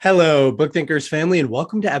Hello, Book Thinkers family, and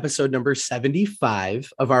welcome to episode number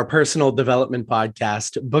 75 of our personal development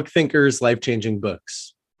podcast, Book Thinkers Life Changing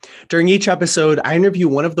Books. During each episode, I interview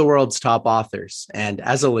one of the world's top authors, and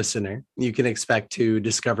as a listener, you can expect to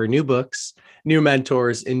discover new books, new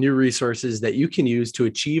mentors, and new resources that you can use to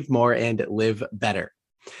achieve more and live better.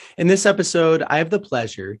 In this episode, I have the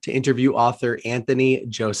pleasure to interview author Anthony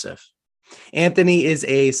Joseph. Anthony is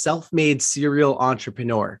a self-made serial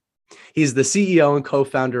entrepreneur. He's the CEO and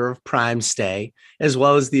co-founder of Prime Stay, as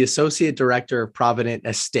well as the associate director of Provident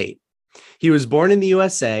Estate. He was born in the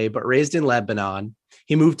USA, but raised in Lebanon.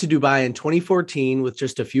 He moved to Dubai in 2014 with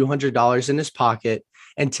just a few $100s in his pocket,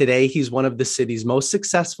 and today he's one of the city's most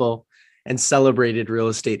successful and celebrated real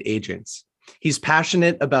estate agents. He's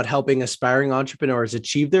passionate about helping aspiring entrepreneurs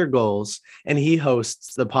achieve their goals, and he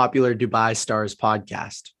hosts the popular Dubai Stars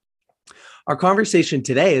podcast. Our conversation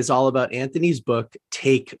today is all about Anthony's book,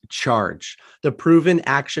 Take Charge, the proven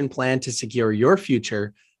action plan to secure your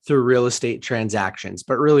future through real estate transactions.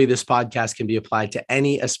 But really, this podcast can be applied to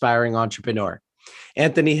any aspiring entrepreneur.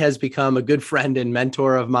 Anthony has become a good friend and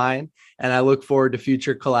mentor of mine, and I look forward to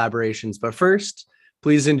future collaborations. But first,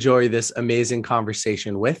 please enjoy this amazing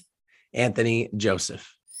conversation with Anthony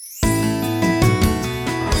Joseph.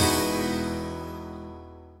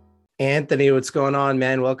 Anthony, what's going on,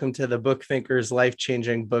 man? Welcome to the Book Thinkers Life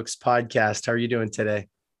Changing Books podcast. How are you doing today?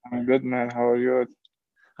 I'm good, man. How are you?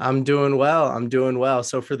 I'm doing well.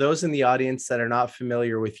 So for those in the audience that are not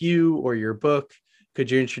familiar with you or your book, could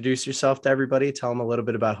you introduce yourself to everybody? Tell them a little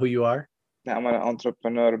bit about who you are. I'm an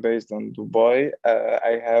entrepreneur based in Dubai.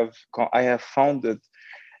 I have founded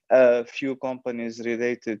a few companies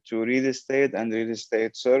related to real estate and real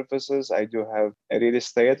estate services. I do have a real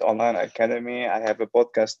estate online academy. I have a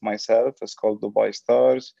podcast myself. It's called Dubai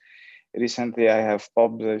Stars. Recently, I have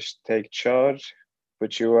published Take Charge,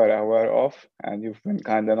 which you are aware of, and you've been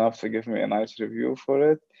kind enough to give me a nice review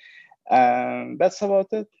for it. And that's about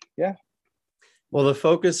it. Yeah. Well, the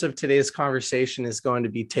focus of today's conversation is going to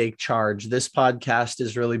be Take Charge. This podcast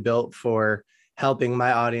is really built for helping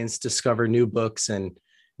my audience discover new books and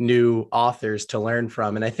new authors to learn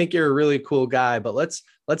from. And I think you're a really cool guy, but let's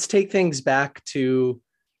take things back to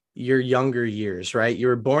your younger years, right? You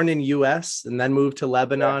were born in US and then moved to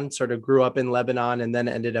Lebanon, sort of grew up in Lebanon and then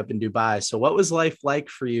ended up in Dubai. So what was life like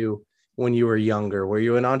for you when you were younger? Were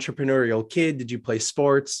you an entrepreneurial kid? Did you play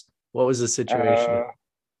sports? What was the situation?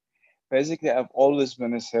 Basically, I've always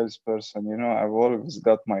been a salesperson. I've always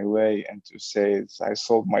got my way into sales. I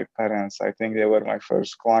sold my parents. I think they were my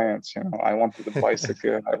first clients. I wanted a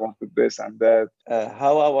bicycle. I wanted this and that.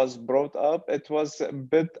 How I was brought up, it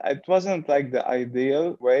wasn't like the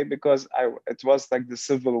ideal way because it was like the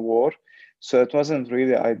Civil War. So it wasn't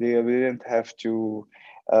really ideal. We didn't have to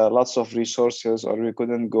lots of resources, or we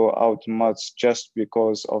couldn't go out much just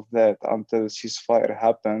because of that until ceasefire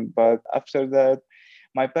happened. But after that,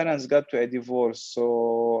 my parents got to a divorce,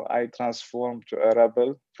 so I transformed to a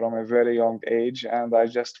rebel from a very young age, and I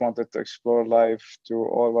just wanted to explore life to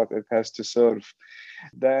all what it has to serve.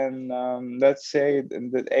 Then, let's say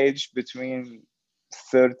in the age between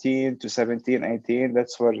 13 to 17, 18,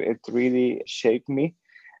 that's where it really shaped me.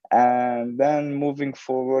 And then moving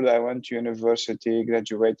forward, I went to university,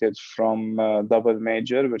 graduated from double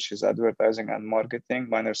major, which is advertising and marketing,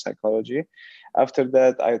 minor psychology. After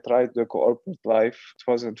that, I tried the corporate life.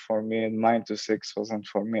 It wasn't for me. 9 to 6 wasn't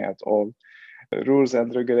for me at all. Rules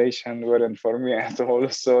and regulation weren't for me at all.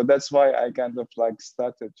 So that's why I kind of like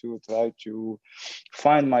started to try to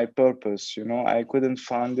find my purpose. I couldn't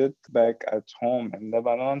find it back at home in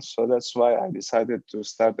Lebanon. So that's why I decided to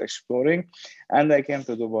start exploring, and I came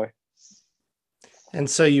to Dubai. And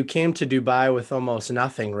so you came to Dubai with almost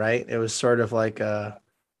nothing, right? It was sort of like a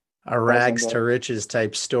rags to riches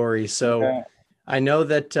type story. So Yeah. I know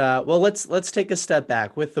that, let's take a step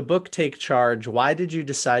back. With the book Take Charge, why did you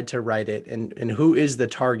decide to write it? And who is the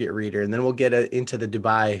target reader? And then we'll get into the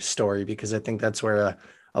Dubai story, because I think that's where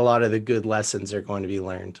a lot of the good lessons are going to be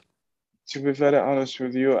learned. To be very honest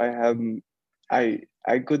with you,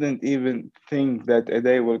 I couldn't even think that a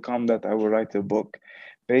day will come that I will write a book.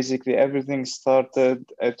 Basically, everything started.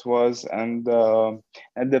 It was and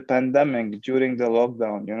the pandemic during the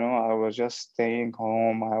lockdown. I was just staying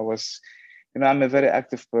home. I'm a very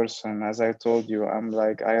active person. As I told you,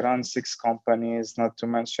 I run 6 companies, not to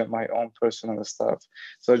mention my own personal stuff.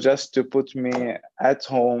 So just to put me at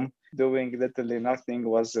home doing literally nothing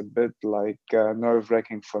was a bit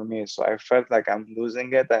nerve-wracking for me. So I felt like I'm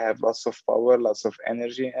losing it. I have lots of power, lots of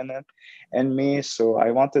energy in me. So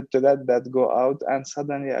I wanted to let that go out. And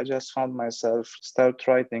suddenly I just found myself start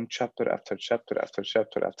writing chapter after chapter after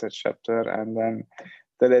chapter after chapter. And then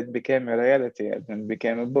till it became a reality and then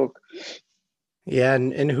became a book. Yeah.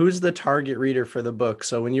 And who's the target reader for the book?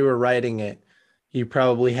 So when you were writing it, you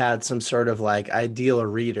probably had some sort of like ideal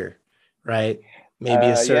reader, right? Maybe a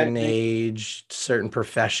Yeah, certain age, certain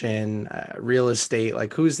profession, real estate.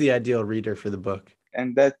 Like who's the ideal reader for the book?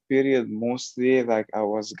 in that period, mostly like I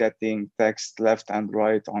was getting text left and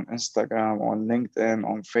right on Instagram, on LinkedIn,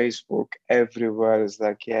 on Facebook, everywhere. It's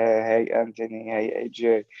like, yeah, hey Anthony, hey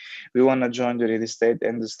AJ, we want to join the real estate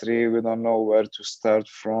industry. We don't know where to start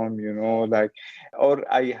from, like, or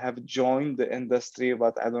I have joined the industry,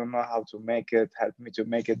 but I don't know how to make it. Help me to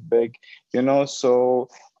make it big, So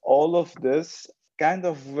all of this kind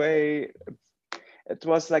of way, it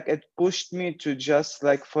was like it pushed me to just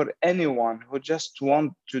like, for anyone who just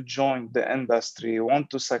want to join the industry, want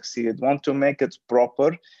to succeed, want to make it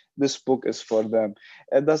proper, this book is for them.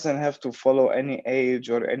 It doesn't have to follow any age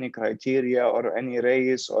or any criteria or any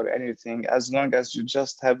race or anything. As long as you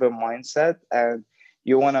just have a mindset and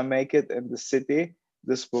you want to make it in the city,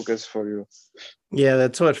 this book is for you. Yeah,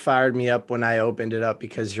 that's what fired me up when I opened it up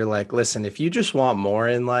because you're like, listen, if you just want more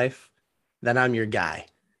in life, then I'm your guy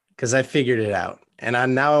because I figured it out.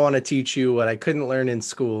 And now I want to teach you what I couldn't learn in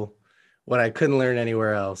school, what I couldn't learn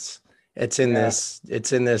anywhere else. Yeah. It's in this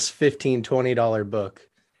 $15-20 book.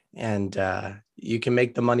 And you can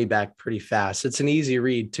make the money back pretty fast. It's an easy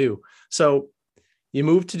read too. So you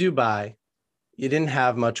moved to Dubai. You didn't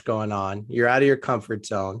have much going on. You're out of your comfort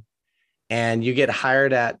zone and you get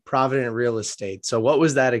hired at Provident Real Estate. So what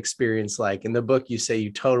was that experience like? In the book, you say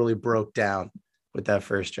you totally broke down with that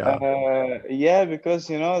first job. Yeah, because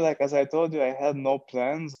like as I told you, I had no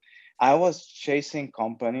plans. I was chasing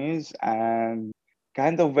companies and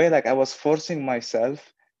kind of way like I was forcing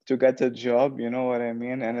myself to get a job, you know what I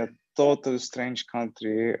mean? In a total strange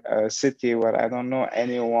country, a city where I don't know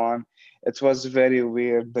anyone. It was very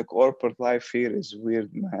weird. The corporate life here is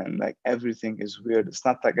weird, man. Like everything is weird. It's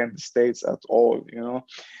not like in the States at all.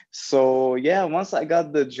 So yeah, once I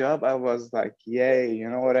got the job, I was like, yay, you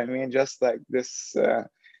know what I mean? Just like this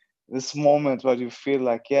moment where you feel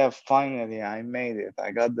like, yeah, finally I made it.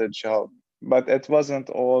 I got the job. But it wasn't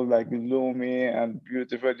all like gloomy and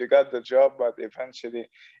beautiful. You got the job, but eventually,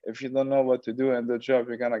 if you don't know what to do in the job,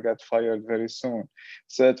 you're gonna get fired very soon.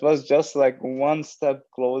 So it was just like one step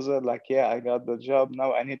closer, like, yeah, I got the job.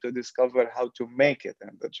 Now I need to discover how to make it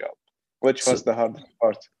in the job, which was So the hardest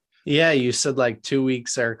part. yeah, you said like 2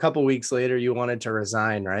 weeks or a couple weeks later, you wanted to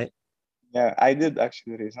resign, right? Yeah, I did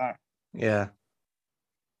actually resign. Yeah.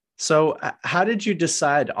 So how did you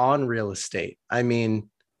decide on real estate? I mean,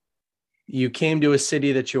 you came to a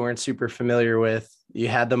city that you weren't super familiar with. You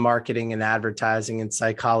had the marketing and advertising and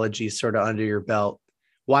psychology sort of under your belt.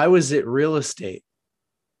 Why was it real estate?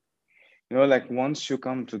 Like once you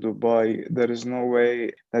come to Dubai, there is no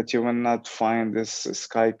way that you will not find this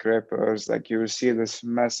skyscrapers. Like you will see this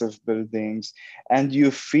massive buildings, and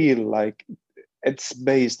you feel like it's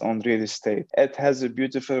based on real estate. It has a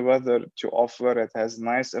beautiful weather to offer. It has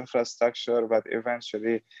nice infrastructure, but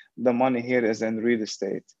eventually the money here is in real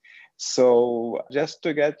estate. So just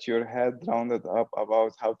to get your head rounded up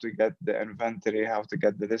about how to get the inventory, how to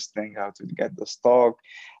get the listing, how to get the stock,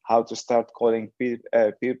 how to start calling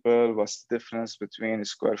people, what's the difference between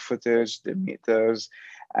square footage, the meters,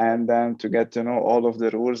 and then to get to know all of the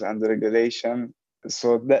rules and the regulation.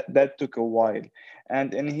 So that took a while.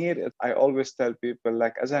 And in here, I always tell people,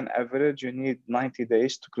 like, as an average, you need 90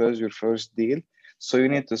 days to close your first deal. So you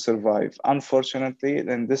need to survive. Unfortunately,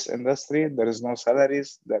 in this industry, there is no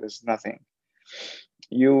salaries, there is nothing.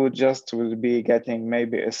 You just will be getting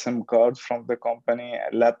maybe a SIM card from the company,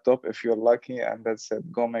 a laptop if you're lucky, and that's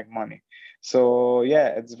it. Go make money. So yeah,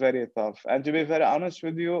 it's very tough. And to be very honest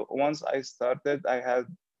with you, once I started,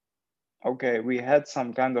 we had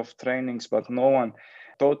some kind of trainings, but no one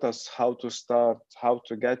taught us how to start, how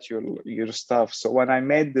to get your stuff. So when I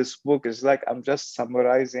made this book, it's like I'm just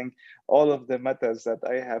summarizing all of the methods that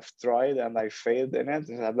I have tried and I failed in it.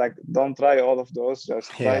 And I'm like, don't try all of those,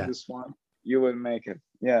 just try Yeah. this one. You will make it.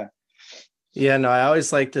 Yeah. Yeah, no, I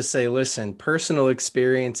always like to say, listen, personal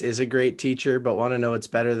experience is a great teacher, but want to know what's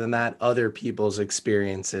better than that? Other people's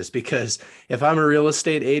experiences. Because if I'm a real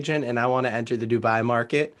estate agent and I want to enter the Dubai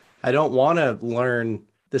market, I don't want to learn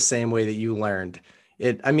the same way that you learned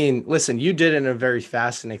it. I mean, listen, you did it in a very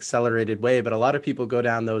fast and accelerated way, but a lot of people go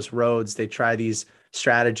down those roads. They try these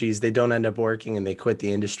strategies, they don't end up working and they quit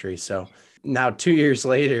the industry. So now, 2 years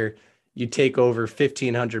later, you take over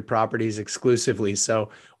 1,500 properties exclusively. So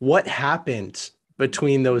what happened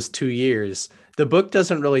between those 2 years? The book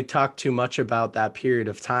doesn't really talk too much about that period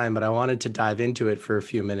of time, but I wanted to dive into it for a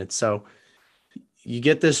few minutes. So you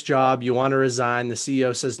get this job, you want to resign, the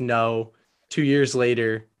CEO says no. 2 years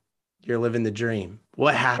later, you're living the dream.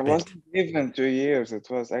 What It happened? wasn't even 2 years. It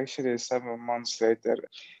was actually 7 months later.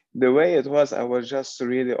 The way it was, I was just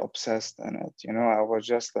really obsessed in it. I was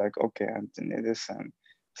just like, okay, Anthony, listen,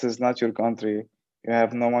 this is not your country. You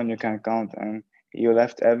have no one you can count on. You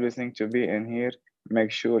left everything to be in here.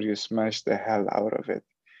 Make sure you smash the hell out of it.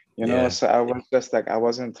 Yeah. So I was just like, I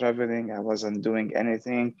wasn't traveling, I wasn't doing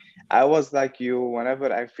anything. I was like you,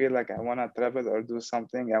 whenever I feel like I want to travel or do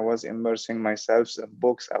something, I was immersing myself in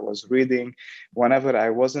books, I was reading. Whenever I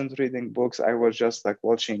wasn't reading books, I was just like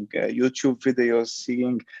watching YouTube videos,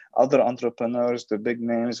 seeing other entrepreneurs, the big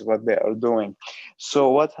names, what they are doing. So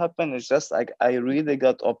what happened is just like I really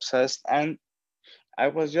got obsessed, and I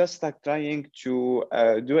was just like trying to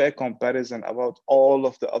do a comparison about all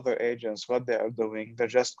of the other agents, what they are doing. They're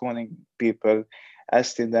just calling people,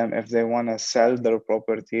 asking them if they want to sell their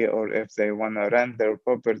property or if they want to rent their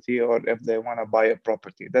property or if they want to buy a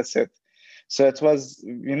property. That's it. So it was,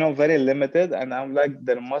 very limited. And I'm like,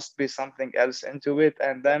 there must be something else into it.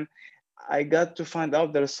 And then I got to find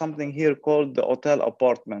out there's something here called the hotel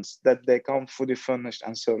apartments that they come fully furnished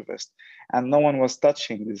and serviced, and no one was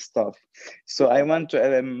touching this stuff. So I went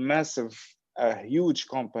to a massive, a huge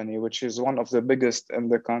company, which is one of the biggest in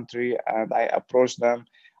the country, and I approached them.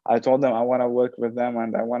 I told them I want to work with them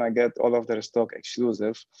and I want to get all of their stock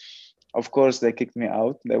exclusive. Of course, they kicked me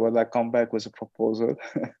out. They were like, come back with a proposal.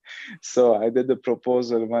 So I did the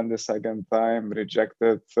proposal, went the second time,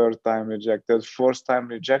 rejected, third time rejected, fourth time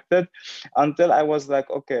rejected, until I was like,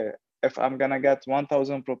 okay, if I'm gonna get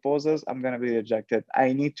 1,000 proposals, I'm gonna be rejected.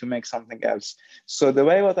 I need to make something else. So the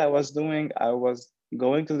way what I was doing, I was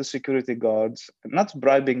going to the security guards, not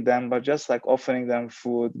bribing them, but just like offering them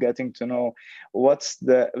food, getting to know what's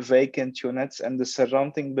the vacant units and the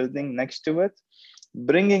surrounding building next to it,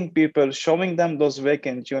 bringing people, showing them those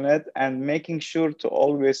vacant unit, and making sure to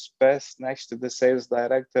always pass next to the sales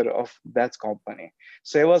director of that company.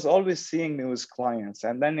 So he was always seeing me with clients,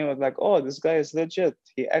 and then he was like, oh, this guy is legit,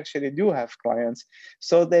 he actually do have clients.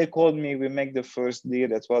 So they called me, we make the first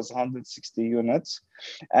deal. It was 160 units,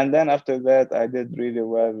 and then after that I did really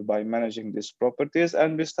well by managing these properties,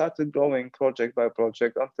 and we started growing project by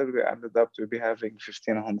project until we ended up to be having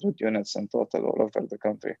 1,500 units in total all over the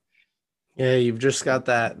country. Yeah, you've just got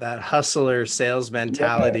that hustler sales Yeah.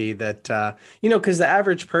 mentality that because the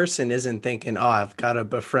average person isn't thinking, "Oh, I've got to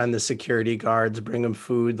befriend the security guards, bring them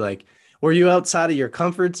food." Like, were you outside of your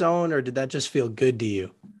comfort zone, or did that just feel good to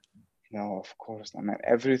you? No, of course. I mean,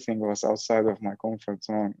 everything was outside of my comfort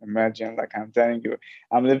zone. Imagine, like I'm telling you,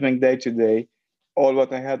 I'm living day to day. All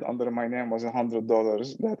what I had under my name was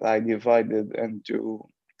 $100 that I divided into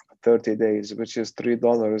 30 days, which is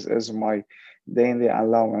 $3 is my daily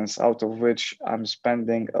allowance, out of which I'm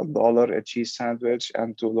spending $1 a cheese sandwich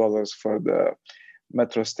and $2 for the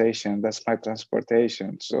metro station. That's my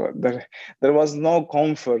transportation. So there was no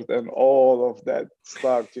comfort in all of that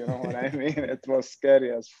start. You know what I mean? It was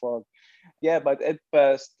scary as fuck. Yeah, but it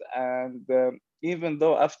passed. And even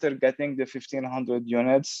though after getting the 1,500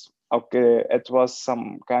 units, okay, it was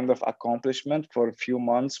some kind of accomplishment for a few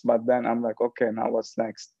months. But then I'm like, okay, now what's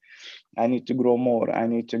next? I need to grow more. I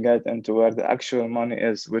need to get into where the actual money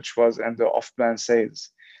is, which was in the off-plan sales.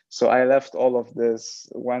 So I left all of this,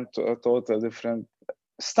 went to a total different,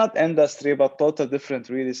 it's not industry, but total different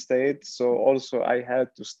real estate. So also I had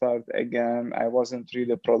to start again. I wasn't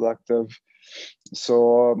really productive.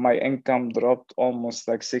 So my income dropped almost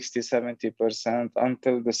like 60, 70%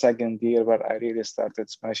 until the second year where I really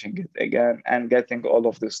started smashing it again and getting all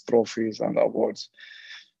of these trophies and awards.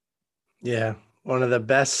 Yeah, one of the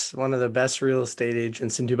best real estate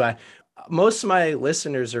agents in Dubai. Most of my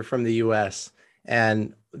listeners are from the US,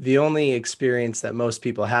 and the only experience that most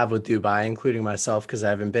people have with Dubai, including myself, because I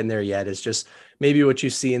haven't been there yet, is just maybe what you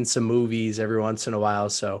see in some movies every once in a while.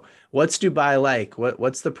 So, what's Dubai like?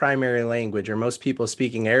 What's the primary language? Are most people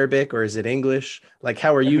speaking Arabic or is it English? Like,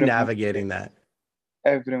 how are you Everyone, navigating that?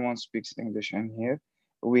 everyone speaks English in here.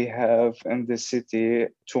 We have in the city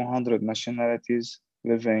 200 nationalities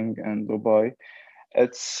living in Dubai.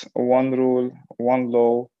 It's one rule, one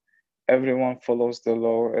law. Everyone follows the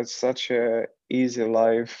law. It's such a easy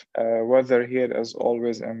life. Weather here is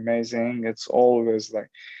always amazing. It's always like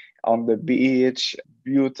on the beach,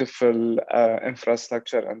 beautiful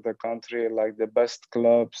infrastructure in the country, like the best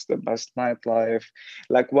clubs, the best nightlife,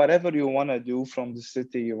 like whatever you want to do from the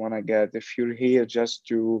city, you want to get. If you're here just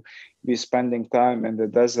to be spending time in the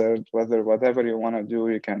desert, whatever you want to do,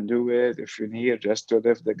 you can do it. If you're here just to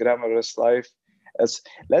live the glamorous life, it's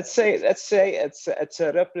let's say it's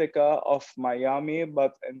a replica of Miami,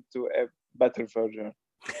 but into a better version.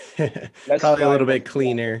 Less Probably a little crime, bit of course.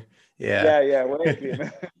 cleaner. Yeah. Yeah, wait, you know.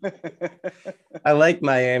 I like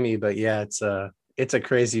Miami, but yeah, it's a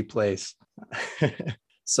crazy place.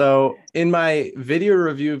 So in my video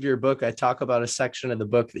review of your book, I talk about a section of the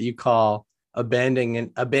book that you call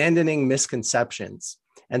abandoning misconceptions.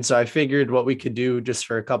 And so I figured what we could do just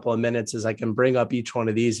for a couple of minutes is I can bring up each one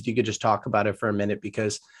of these. If you could just talk about it for a minute,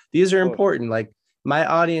 because these are Sure. important. Like my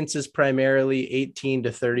audience is primarily 18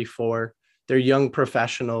 to 34. They're young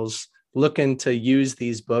professionals looking to use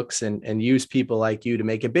these books and use people like you to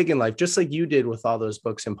make it big in life, just like you did with all those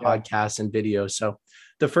books and Yeah. podcasts and videos. So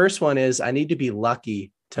the first one is I need to be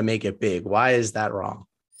lucky to make it big. Why is that wrong?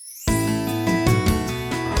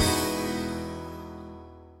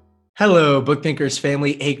 Hello, Book Thinkers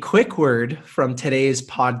family. A quick word from today's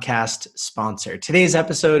podcast sponsor. Today's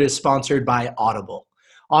episode is sponsored by Audible.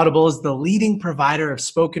 Audible is the leading provider of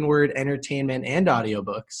spoken word entertainment and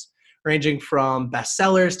audiobooks, ranging from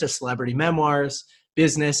bestsellers to celebrity memoirs,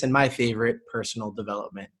 business, and my favorite, personal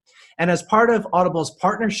development. And as part of Audible's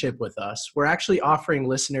partnership with us, we're actually offering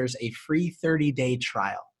listeners a free 30-day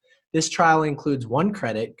trial. This trial includes 1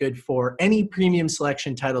 credit, good for any premium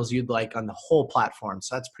selection titles you'd like on the whole platform.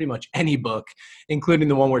 So that's pretty much any book, including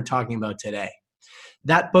the one we're talking about today.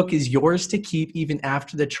 That book is yours to keep even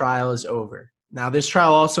after the trial is over. Now, this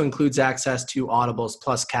trial also includes access to Audible's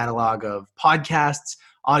Plus catalog of podcasts,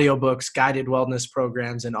 audiobooks, guided wellness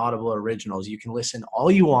programs, and Audible originals. You can listen all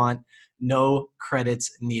you want, no credits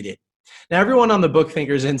needed. Now, everyone on the Book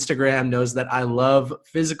Thinkers Instagram knows that I love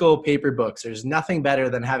physical paper books. There's nothing better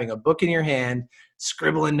than having a book in your hand,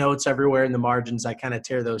 scribbling notes everywhere in the margins. I kind of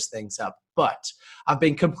tear those things up. But I've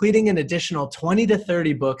been completing an additional 20 to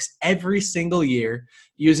 30 books every single year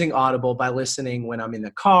using Audible by listening when I'm in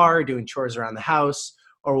the car, doing chores around the house,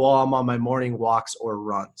 or while I'm on my morning walks or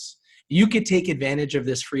runs. You could take advantage of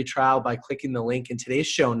this free trial by clicking the link in today's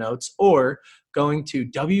show notes or going to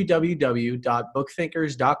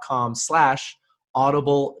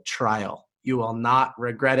www.bookthinkers.com/audible trial. You will not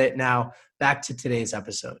regret it. Now, back to today's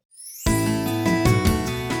episode.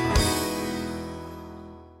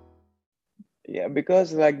 Yeah,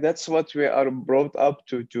 because like that's what we are brought up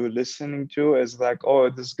to listening to is like, oh,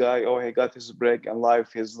 this guy, oh, he got his break in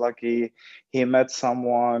life, he's lucky, he met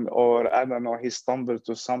someone, or I don't know, he stumbled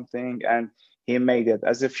to something and he made it,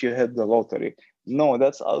 as if you hit the lottery. No,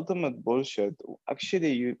 that's ultimate bullshit.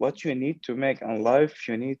 Actually, what you need to make in life,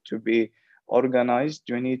 you need to be organized,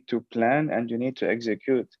 you need to plan, and you need to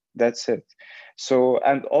execute. That's it. So,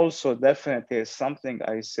 and also definitely something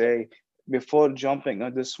I say before jumping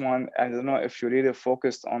on this one, I don't know if you really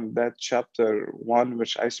focused on that chapter 1,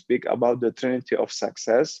 which I speak about the Trinity of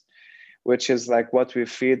success, which is like what we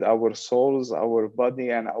feed our souls, our body,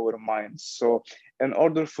 and our minds. So, in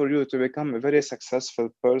order for you to become a very successful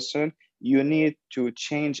person, you need to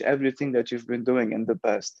change everything that you've been doing in the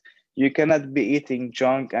past. You cannot be eating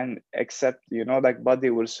junk and accept, like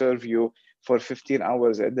body will serve you for 15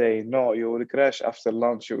 hours a day. No, you will crash after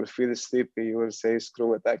lunch. You will feel sleepy. You will say,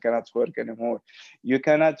 screw it, I cannot work anymore. You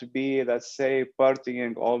cannot be, let's say,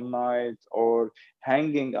 partying all night or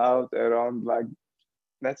hanging out around, like,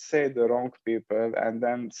 let's say, the wrong people. And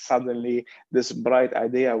then suddenly this bright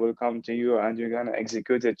idea will come to you and you're going to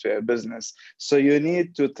execute it to a business. So you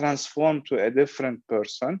need to transform to a different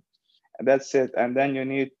person. That's it. And then you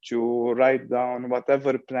need to write down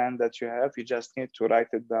whatever plan that you have. You just need to write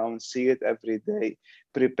it down, see it every day,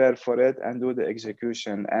 prepare for it, and do the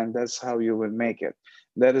execution. And that's how you will make it.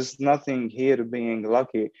 There is nothing here being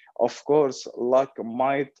lucky. Of course, luck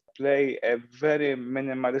might play a very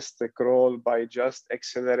minimalistic role by just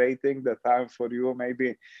accelerating the time for you.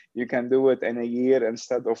 Maybe you can do it in a year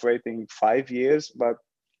instead of waiting 5 years, but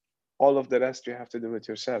all of the rest you have to do it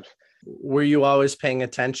yourself. Were you always paying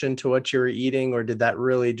attention to what you were eating, or did that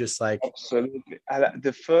really just like... Absolutely.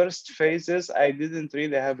 The first phases, I didn't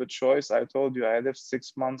really have a choice. I told you I lived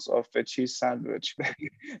 6 months off a cheese sandwich.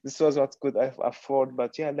 This was what could I afford.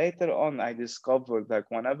 But yeah, later on, I discovered like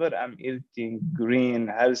whenever I'm eating green,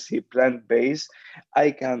 healthy, plant-based, I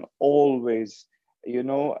can always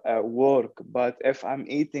work. But if I'm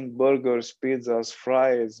eating burgers, pizzas,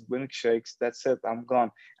 fries, milkshakes, that's it, I'm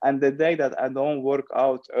gone. And the day that I don't work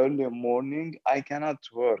out early morning, I cannot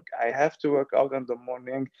work. I have to work out in the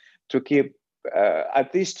morning to keep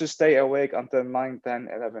at least to stay awake until 9, 10,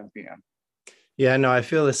 11 p.m. Yeah, no, I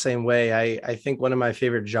feel the same way. I think one of my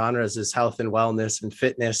favorite genres is health and wellness and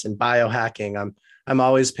fitness and biohacking. I'm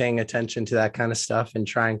always paying attention to that kind of stuff and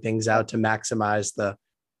trying things out to maximize the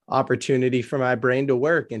opportunity for my brain to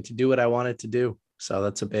work and to do what I want it to do. So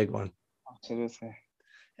that's a big one. Absolutely.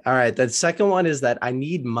 All right. The second one is that I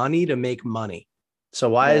need money to make money. So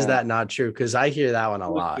why is Yeah. that not true? Because I hear that one a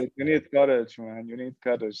lot. You need courage, man. You need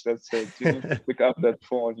courage. That's it. You need to pick up that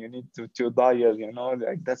phone. You need to dial,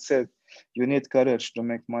 like that's it. You need courage to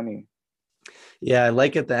make money. Yeah, I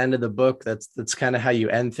like at the end of the book, that's kind of how you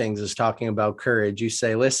end things, is talking about courage. You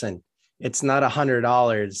say, listen, it's not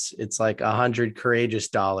 $100, it's like 100 courageous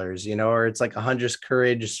dollars, or it's like 100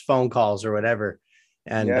 courageous phone calls or whatever.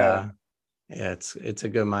 And Yeah. yeah, it's a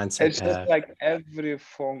good mindset It's to just have. like every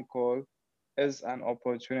phone call is an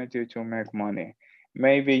opportunity to make money.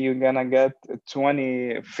 Maybe you're gonna get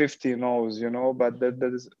 20, 50 no's, but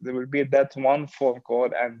there will be that one phone call,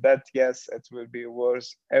 and that yes, it will be worth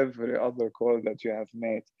every other call that you have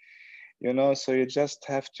made. So you just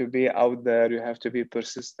have to be out there, you have to be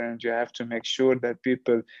persistent, you have to make sure that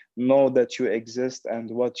people know that you exist and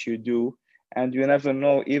what you do. And you never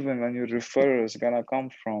know even when your referral is gonna come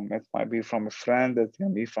from. It might be from a friend, it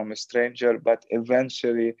can be from a stranger, but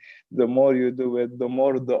eventually the more you do it, the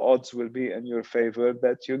more the odds will be in your favor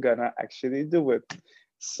that you're gonna actually do it.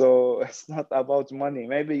 So it's not about money.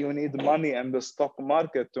 Maybe you need money in the stock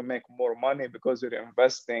market to make more money because you're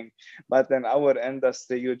investing, but in our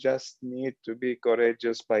industry, you just need to be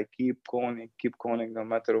courageous by keep calling no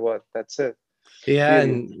matter what. That's it. Yeah, Period.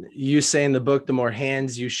 and you say in the book, the more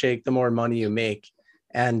hands you shake, the more money you make.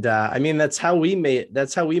 And I mean, that's how we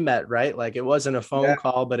met, right? Like it wasn't a phone Yeah.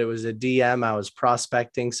 call, but it was a DM. I was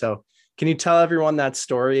prospecting. So can you tell everyone that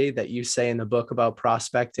story that you say in the book about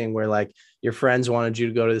prospecting, where like your friends wanted you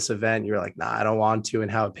to go to this event, you're like, nah, I don't want to,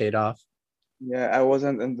 and how it paid off? Yeah, I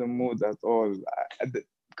wasn't in the mood at all.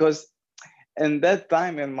 Because in that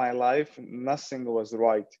time in my life, nothing was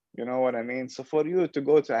right. You know what I mean? So for you to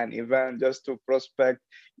go to an event just to prospect,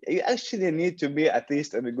 you actually need to be at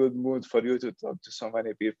least in a good mood for you to talk to so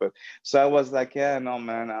many people. So I was like, yeah, no,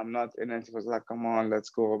 man, I'm not in it. He was like, come on, let's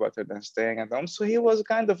go, better than staying at home. So he was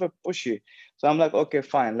kind of a pushy. So I'm like, okay,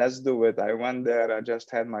 fine, let's do it. I went there. I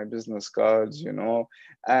just had my business cards,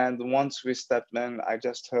 and once we stepped in, I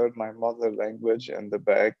just heard my mother language in the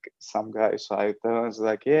back, some guy. So I was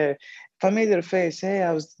like, yeah, familiar face. Hey,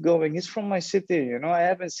 how's it going? He's from my city. I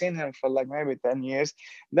haven't seen him for like maybe 10 years.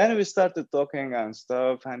 Then we started talking and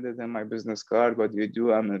stuff, handed him my business card. What do you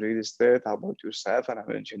do? I'm in real estate. How about yourself? And I'm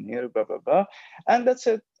an engineer, blah, blah, blah. And that's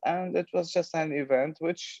it. And it was just an event,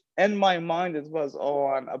 which in my mind, it was,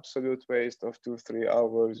 an absolute waste of 2, 3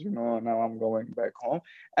 hours. Now I'm going back home.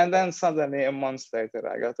 And then suddenly, a month later,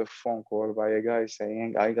 I got a phone call by a guy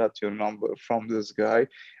saying, I got your number from this guy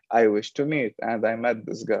I wish to meet. And I met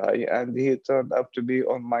this guy, and he turned out to be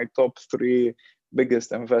on my top 3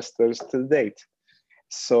 biggest investors to date.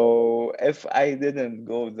 So if I didn't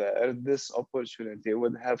go there, this opportunity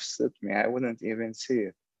would have slipped me. I wouldn't even see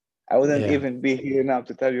it. I wouldn't Yeah. even be here now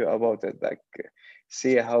to tell you about it. Like,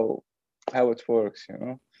 see how it works.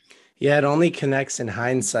 Yeah, it only connects in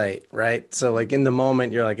hindsight, right? So like in the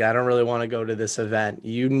moment, you're like, I don't really want to go to this event.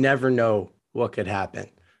 You never know what could happen.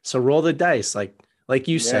 So roll the dice. Like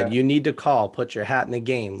you said, Yeah, you need to call, put your hat in the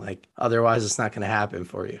game. Like otherwise it's not going to happen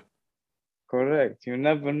for you. correct. You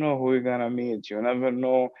never know who you're gonna meet. You never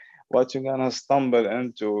know what you're gonna stumble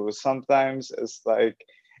into. Sometimes it's like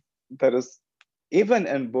there is, even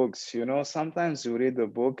in books, sometimes you read a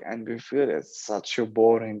book and you feel it's such a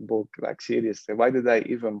boring book. Like, seriously, why did I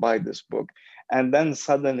even buy this book? And then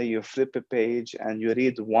suddenly you flip a page and you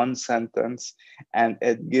read one sentence and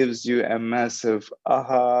it gives you a massive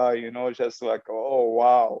aha, just like, oh,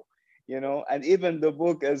 wow. And even the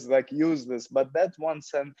book is like useless, but that one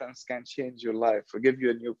sentence can change your life or give you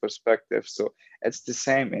a new perspective. So it's the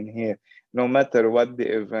same in here. No matter what the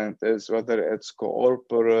event is, whether it's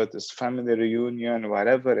corporate, it's family reunion,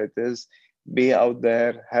 whatever it is, be out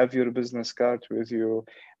there, have your business card with you,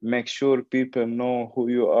 make sure people know who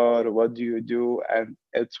you are, what do you do, and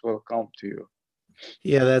it will come to you.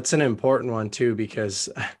 Yeah, that's an important one too, because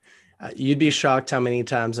you'd be shocked how many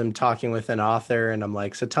times I'm talking with an author and I'm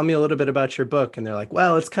like, so tell me a little bit about your book. And they're like,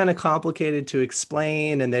 well, it's kind of complicated to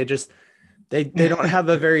explain. And they don't have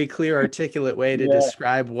a very clear, articulate way to Yeah,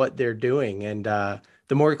 describe what they're doing. And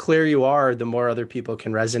the more clear you are, the more other people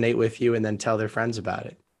can resonate with you and then tell their friends about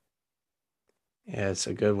it. Yeah, it's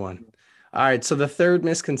a good one. All right. So the third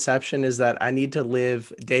misconception is that I need to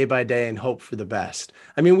live day by day and hope for the best.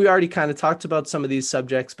 I mean, we already kind of talked about some of these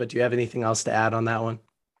subjects, but do you have anything else to add on that one?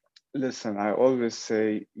 listen, I always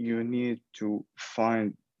say you need to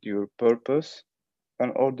find your purpose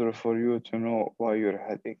in order for you to know where you're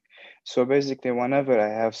heading. So basically, whenever I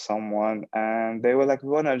have someone and they were like, we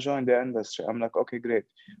want to join the industry, I'm like, okay, great.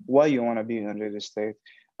 Why you want to be in real estate?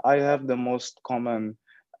 I have the most common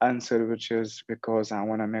answer, which is because I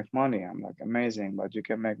want to make money. I'm like, amazing, but you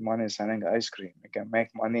can make money selling ice cream. You can make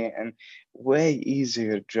money in way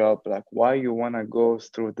easier job. Like, why you want to go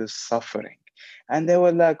through this suffering? And they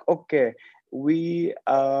were like, okay, we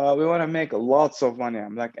want to make lots of money.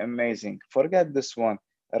 I'm like, amazing. Forget this one.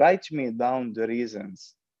 Write me down the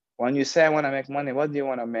reasons. When you say I want to make money, what do you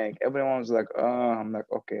want to make? Everyone's like, I'm like,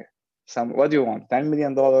 okay. What do you want? $10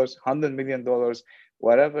 million, $100 million,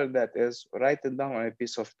 whatever that is, write it down on a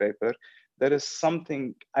piece of paper. There is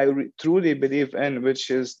something I truly believe in, which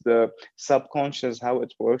is the subconscious, how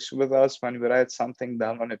it works with us when we write something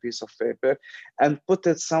down on a piece of paper and put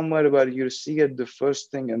it somewhere where you see it the first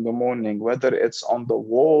thing in the morning, whether it's on the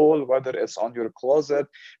wall, whether it's on your closet.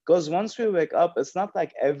 Because once we wake up, it's not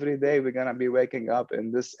like every day we're going to be waking up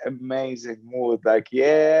in this amazing mood, like,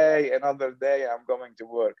 yay, another day I'm going to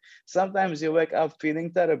work. Sometimes you wake up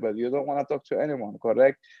feeling terrible. You don't want to talk to anyone,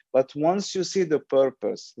 correct? But once you see the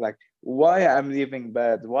purpose, like why I'm leaving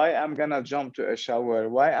bed, why I'm gonna jump to a shower,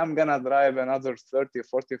 why I'm gonna drive another 30,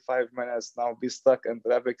 45 minutes now, be stuck in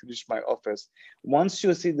traffic, reach my office. Once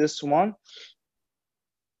you see this one,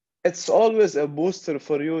 it's always a booster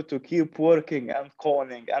for you to keep working and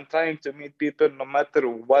calling and trying to meet people no matter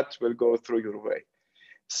what will go through your way.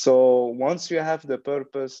 So once you have the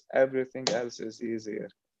purpose, everything else is easier.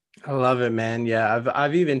 I love it, man. Yeah,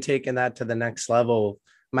 I've even taken that to the next level.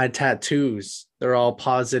 My tattoos, they're all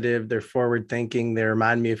positive, they're forward thinking, they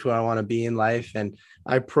remind me of who I want to be in life. And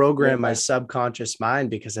I program my Yeah. subconscious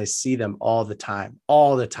mind because I see them all the time,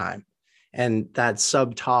 all the time. And that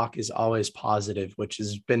sub talk is always positive, which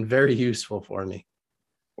has been very useful for me.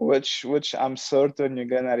 Which I'm certain you're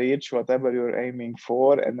gonna reach whatever you're aiming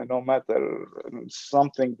for, and no matter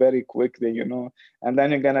something very quickly, and then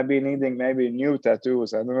you're gonna be needing maybe new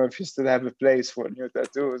tattoos. I don't know if you still have a place for new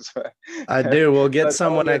tattoos, I do. We'll get but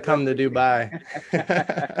some when I always come to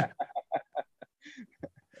Dubai.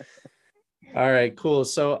 All right, cool.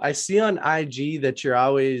 So I see on IG that you're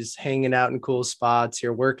always hanging out in cool spots.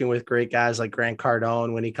 You're working with great guys like Grant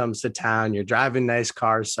Cardone when he comes to town. You're driving nice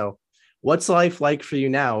cars. So what's life like for you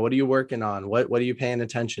now? What are you working on? What are you paying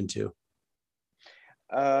attention to?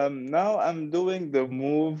 Now I'm doing the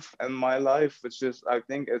move in my life, which is, I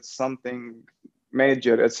think it's something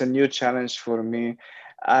major. It's a new challenge for me.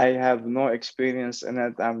 I have no experience in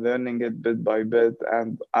it. I'm learning it bit by bit,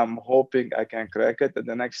 and I'm hoping I can crack it in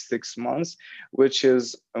the next 6 months, which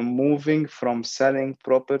is moving from selling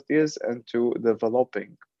properties into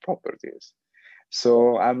developing properties.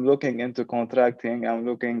 So I'm looking into contracting. I'm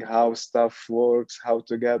looking how stuff works, how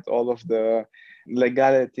to get all of the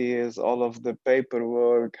legalities, all of the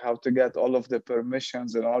paperwork, how to get all of the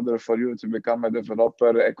permissions in order for you to become a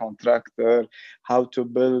developer, a contractor, how to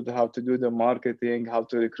build, how to do the marketing, how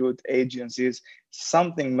to recruit agencies.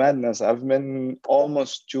 Something madness. I've been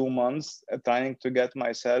almost 2 months trying to get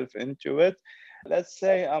myself into it. Let's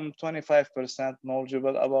say I'm 25%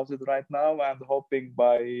 knowledgeable about it right now, and hoping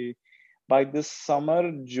by this summer,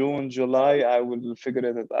 June, July, I will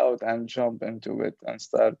figure it out and jump into it and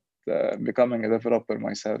start becoming a developer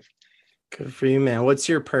myself. Good for you, man. What's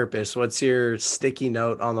your purpose? What's your sticky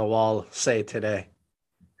note on the wall say today?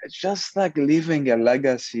 It's just like leaving a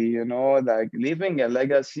legacy, like leaving a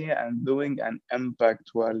legacy and doing an impact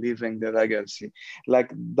while leaving the legacy.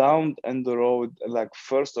 Like down in the road, like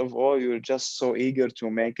first of all, you're just so eager to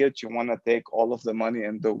make it. You want to take all of the money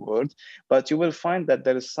in the world, but you will find that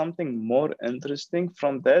there is something more interesting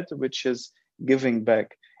from that, which is giving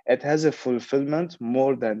back. It has a fulfillment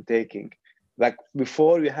more than taking. Like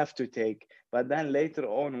before, you have to take, but then later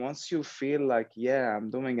on, once you feel like, yeah, I'm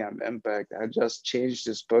doing an impact, I just changed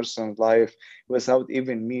this person's life without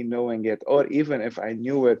even me knowing it, or even if I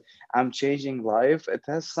knew it, I'm changing life. It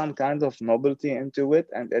has some kind of novelty into it,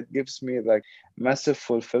 and it gives me like massive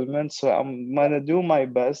fulfillment. So I'm gonna do my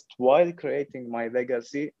best while creating my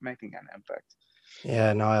legacy, making an impact.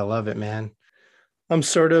 Yeah, no, I love it, man.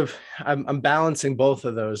 I'm balancing both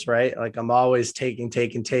of those, right? Like I'm always taking.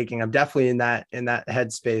 I'm definitely in that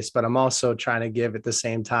headspace, but I'm also trying to give at the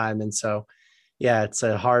same time. And so yeah, it's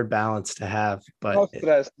a hard balance to have. No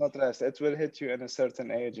stress, no stress. It will hit you in a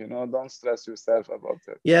certain age, Don't stress yourself about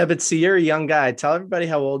it. Yeah, but see, you're a young guy. Tell everybody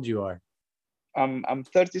how old you are. I'm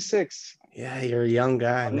 36. Yeah, you're a young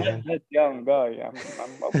guy, I'm not man. that young guy.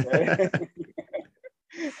 I'm okay.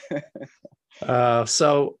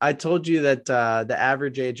 So I told you that the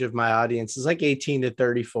average age of my audience is like 18 to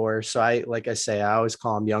 34. So like I say, I always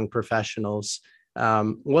call them young professionals.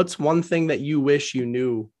 What's one thing that you wish you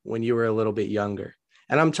knew when you were a little bit younger?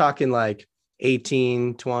 And I'm talking like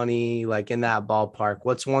 18, 20, like in that ballpark.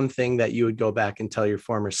 What's one thing that you would go back and tell your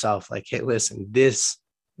former self, like, hey, listen, this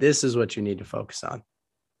is what you need to focus on?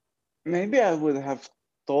 Maybe I would have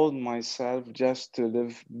told myself just to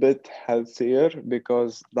live a bit healthier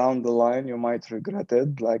because down the line you might regret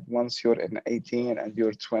it. Like once you're in 18 and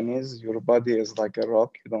your 20s, your body is like a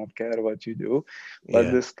rock. You don't care what you do. But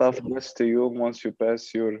Yeah. this stuff gets to you once you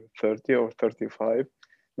pass your 30 or 35.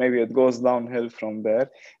 Maybe it goes downhill from there.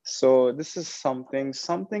 So this is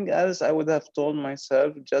something else I would have told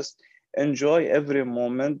myself, just enjoy every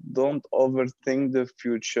moment. Don't overthink the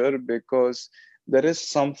future because there is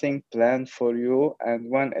something planned for you, and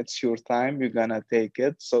when it's your time you're gonna take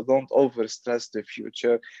it. So don't overstress the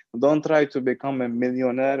future. Don't try to become a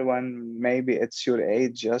millionaire when maybe it's your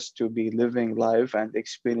age, just to be living life and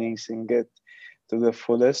experiencing it to the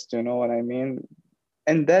fullest, you know what I mean?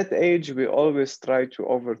 In that age we always try to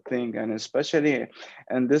overthink, and especially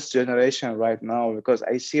in this generation right now, because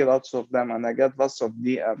I see lots of them and I get lots of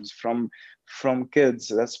DMs from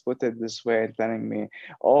kids, let's put it this way, telling me,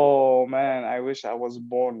 oh man, I wish I was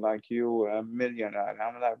born like you, a millionaire. And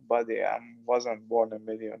I'm like, buddy, I wasn't born a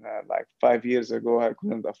millionaire. Like 5 years ago I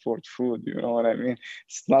couldn't afford food, you know what I mean?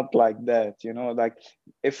 It's not like that, you know. Like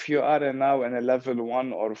if you are now in a level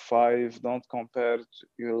 1 or 5, don't compare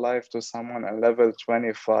your life to someone at level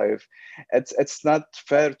 25. It's not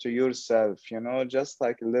fair to yourself, you know. Just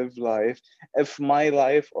like live life. If my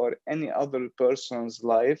life or any other person's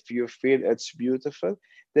life you feel it's beautiful,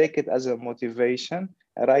 take it as a motivation,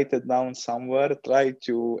 write it down somewhere, try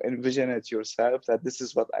to envision it yourself that this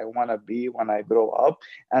is what I want to be when I grow up,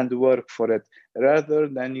 and work for it, rather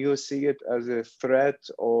than you see it as a threat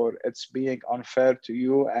or it's being unfair to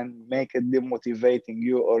you and make it demotivating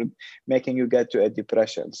you or making you get to a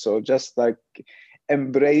depression. So just like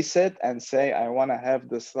embrace it and say, I want to have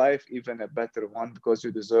this life, even a better one, because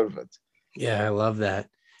you deserve it. Yeah, I love that.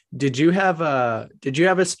 Did you have a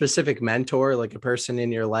specific mentor, like a person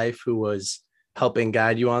in your life who was helping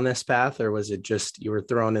guide you on this path, or was it just you were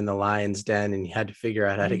thrown in the lion's den and you had to figure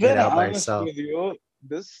out how to get Very out by honest yourself? with you,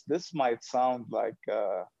 this might sound like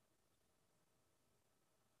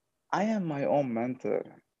I am my own mentor.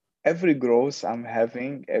 Every growth I'm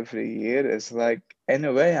having every year is like, in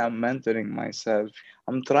a way, I'm mentoring myself.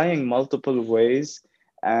 I'm trying multiple ways,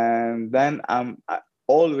 and then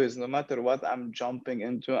always, no matter what I'm jumping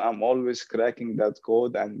into, I'm always cracking that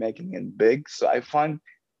code and making it big. So I find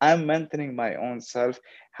I'm mentoring my own self.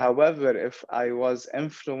 However, if I was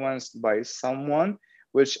influenced by someone,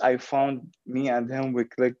 which I found me and him, we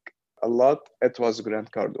click a lot, it was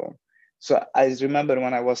Grant Cardone. So I remember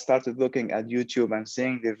when I was started looking at YouTube and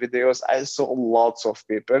seeing the videos, I saw lots of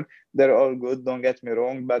people. They're all good, don't get me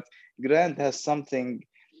wrong, but Grant has something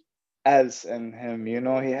else in him. You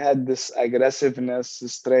know, he had this aggressiveness,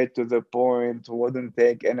 straight to the point, wouldn't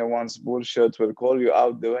take anyone's bullshit, will call you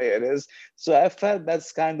out the way it is. So I felt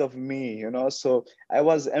that's kind of me, you know. So I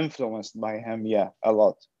was influenced by him, yeah, a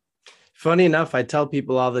lot. Funny enough, I tell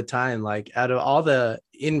people all the time, like out of all the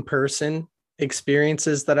in-person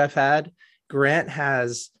experiences that I've had, Grant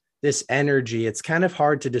has this energy. It's kind of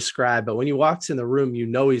hard to describe, but when he walks in the room, you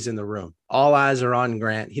know he's in the room. All eyes are on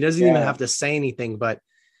Grant. He doesn't even Yeah. have to say anything, but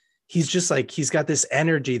he's just like he's got this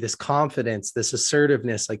energy, this confidence, this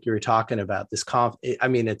assertiveness, like you were talking about. I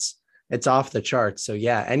mean, it's off the charts. So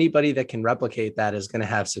yeah, anybody that can replicate that is going to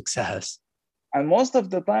have success. And most of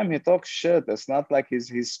the time he talks shit. It's not like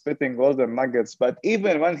he's spitting golden nuggets, but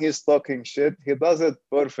even when he's talking shit, he does it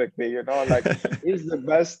perfectly, you know, like he's the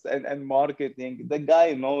best in marketing. The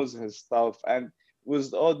guy knows his stuff. And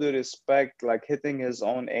with all due respect, like hitting his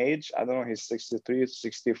own age, I don't know, he's 63,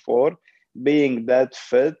 64, being that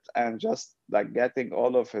fit and just like getting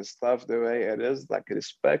all of his stuff the way it is, like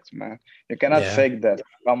respect, man. You cannot Yeah. fake that.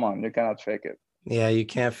 Come on, you cannot fake it. Yeah, you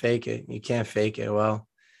can't fake it. You can't fake it. Well,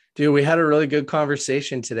 dude, we had a really good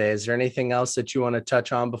conversation today. Is there anything else that you want to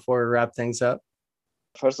touch on before we wrap things up?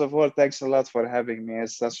 First of all, thanks a lot for having me.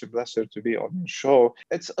 It's such a pleasure to be on your show.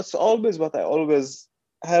 It's always what I always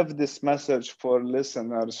have this message for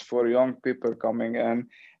listeners, for young people coming in,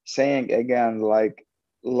 saying again, like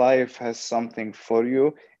life has something for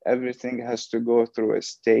you. Everything has to go through a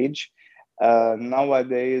stage.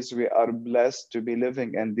 Nowadays, we are blessed to be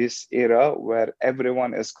living in this era where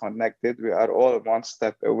everyone is connected. We are all one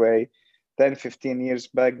step away. 10, 15 years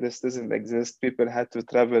back, this doesn't exist. People had to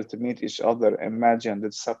travel to meet each other. Imagine the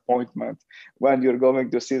disappointment when you're going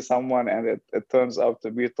to see someone and it turns out to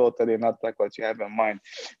be totally not like what you have in mind.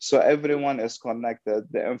 So everyone is connected.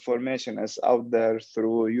 The information is out there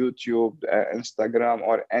through YouTube, Instagram,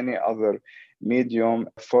 or any other medium.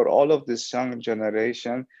 For all of this young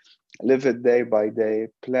generation, live it day by day,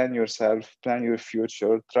 plan yourself, plan your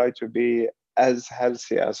future, try to be as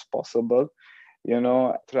healthy as possible, you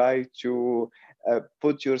know, try to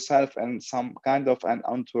put yourself in some kind of an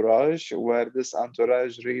entourage where this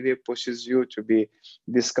entourage really pushes you to be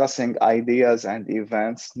discussing ideas and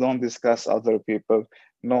events. Don't discuss other people.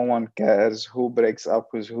 No one cares who breaks up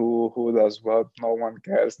with who does what. No one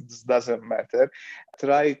cares. This doesn't matter.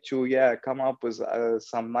 Try to, come up with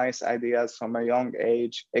some nice ideas from a young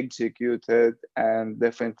age, execute it, and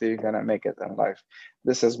definitely you're gonna make it in life.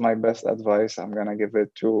 This is my best advice. I'm gonna give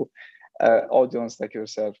it to audience like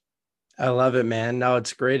yourself. I love it, man. No,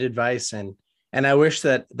 it's great advice. And I wish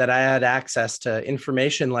that I had access to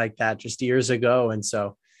information like that just years ago. And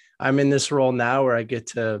so I'm in this role now where I get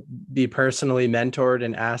to be personally mentored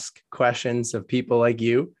and ask questions of people like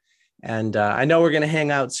you. And I know we're going to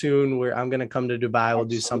hang out soon. I'm going to come to Dubai. We'll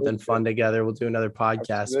do something fun together. We'll do another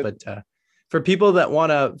podcast. Absolutely. But for people that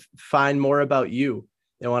want to find more about you,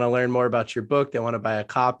 they want to learn more about your book, they want to buy a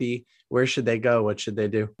copy, where should they go? What should they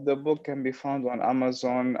do? The book can be found on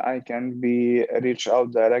Amazon. I can be reached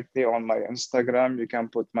out directly on my Instagram. You can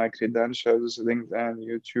put my credentials, LinkedIn,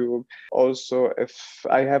 YouTube. Also, if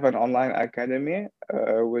I have an online academy,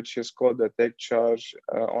 which is called the Take Charge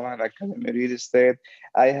Online Academy Real Estate.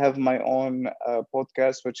 I have my own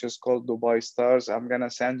podcast, which is called Dubai Stars. I'm going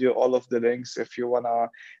to send you all of the links if you want to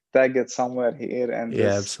tag it somewhere here and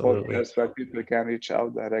this podcast where people can reach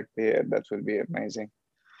out directly. That would be amazing.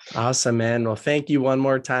 Awesome, man. Well, thank you one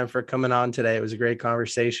more time for coming on today. It was a great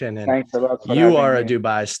conversation. And thanks a lot for you are me. A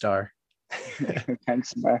Dubai star.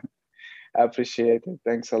 Thanks, man. I appreciate it.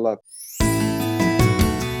 Thanks a lot.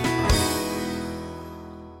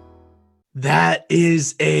 That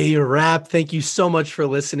is a wrap. Thank you so much for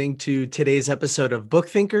listening to today's episode of Book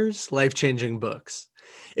Thinkers, Life-Changing Books.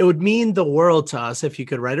 It would mean the world to us if you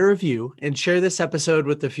could write a review and share this episode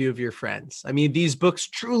with a few of your friends. I mean, these books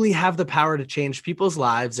truly have the power to change people's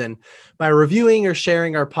lives. And by reviewing or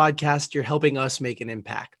sharing our podcast, you're helping us make an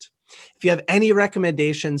impact. If you have any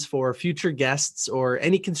recommendations for future guests or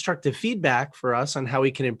any constructive feedback for us on how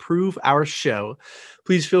we can improve our show,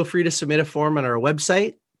 please feel free to submit a form on our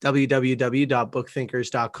website,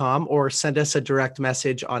 www.bookthinkers.com, or send us a direct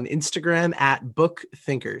message on Instagram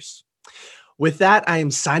 @bookthinkers. With that, I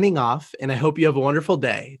am signing off, and I hope you have a wonderful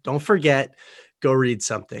day. Don't forget, go read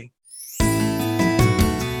something.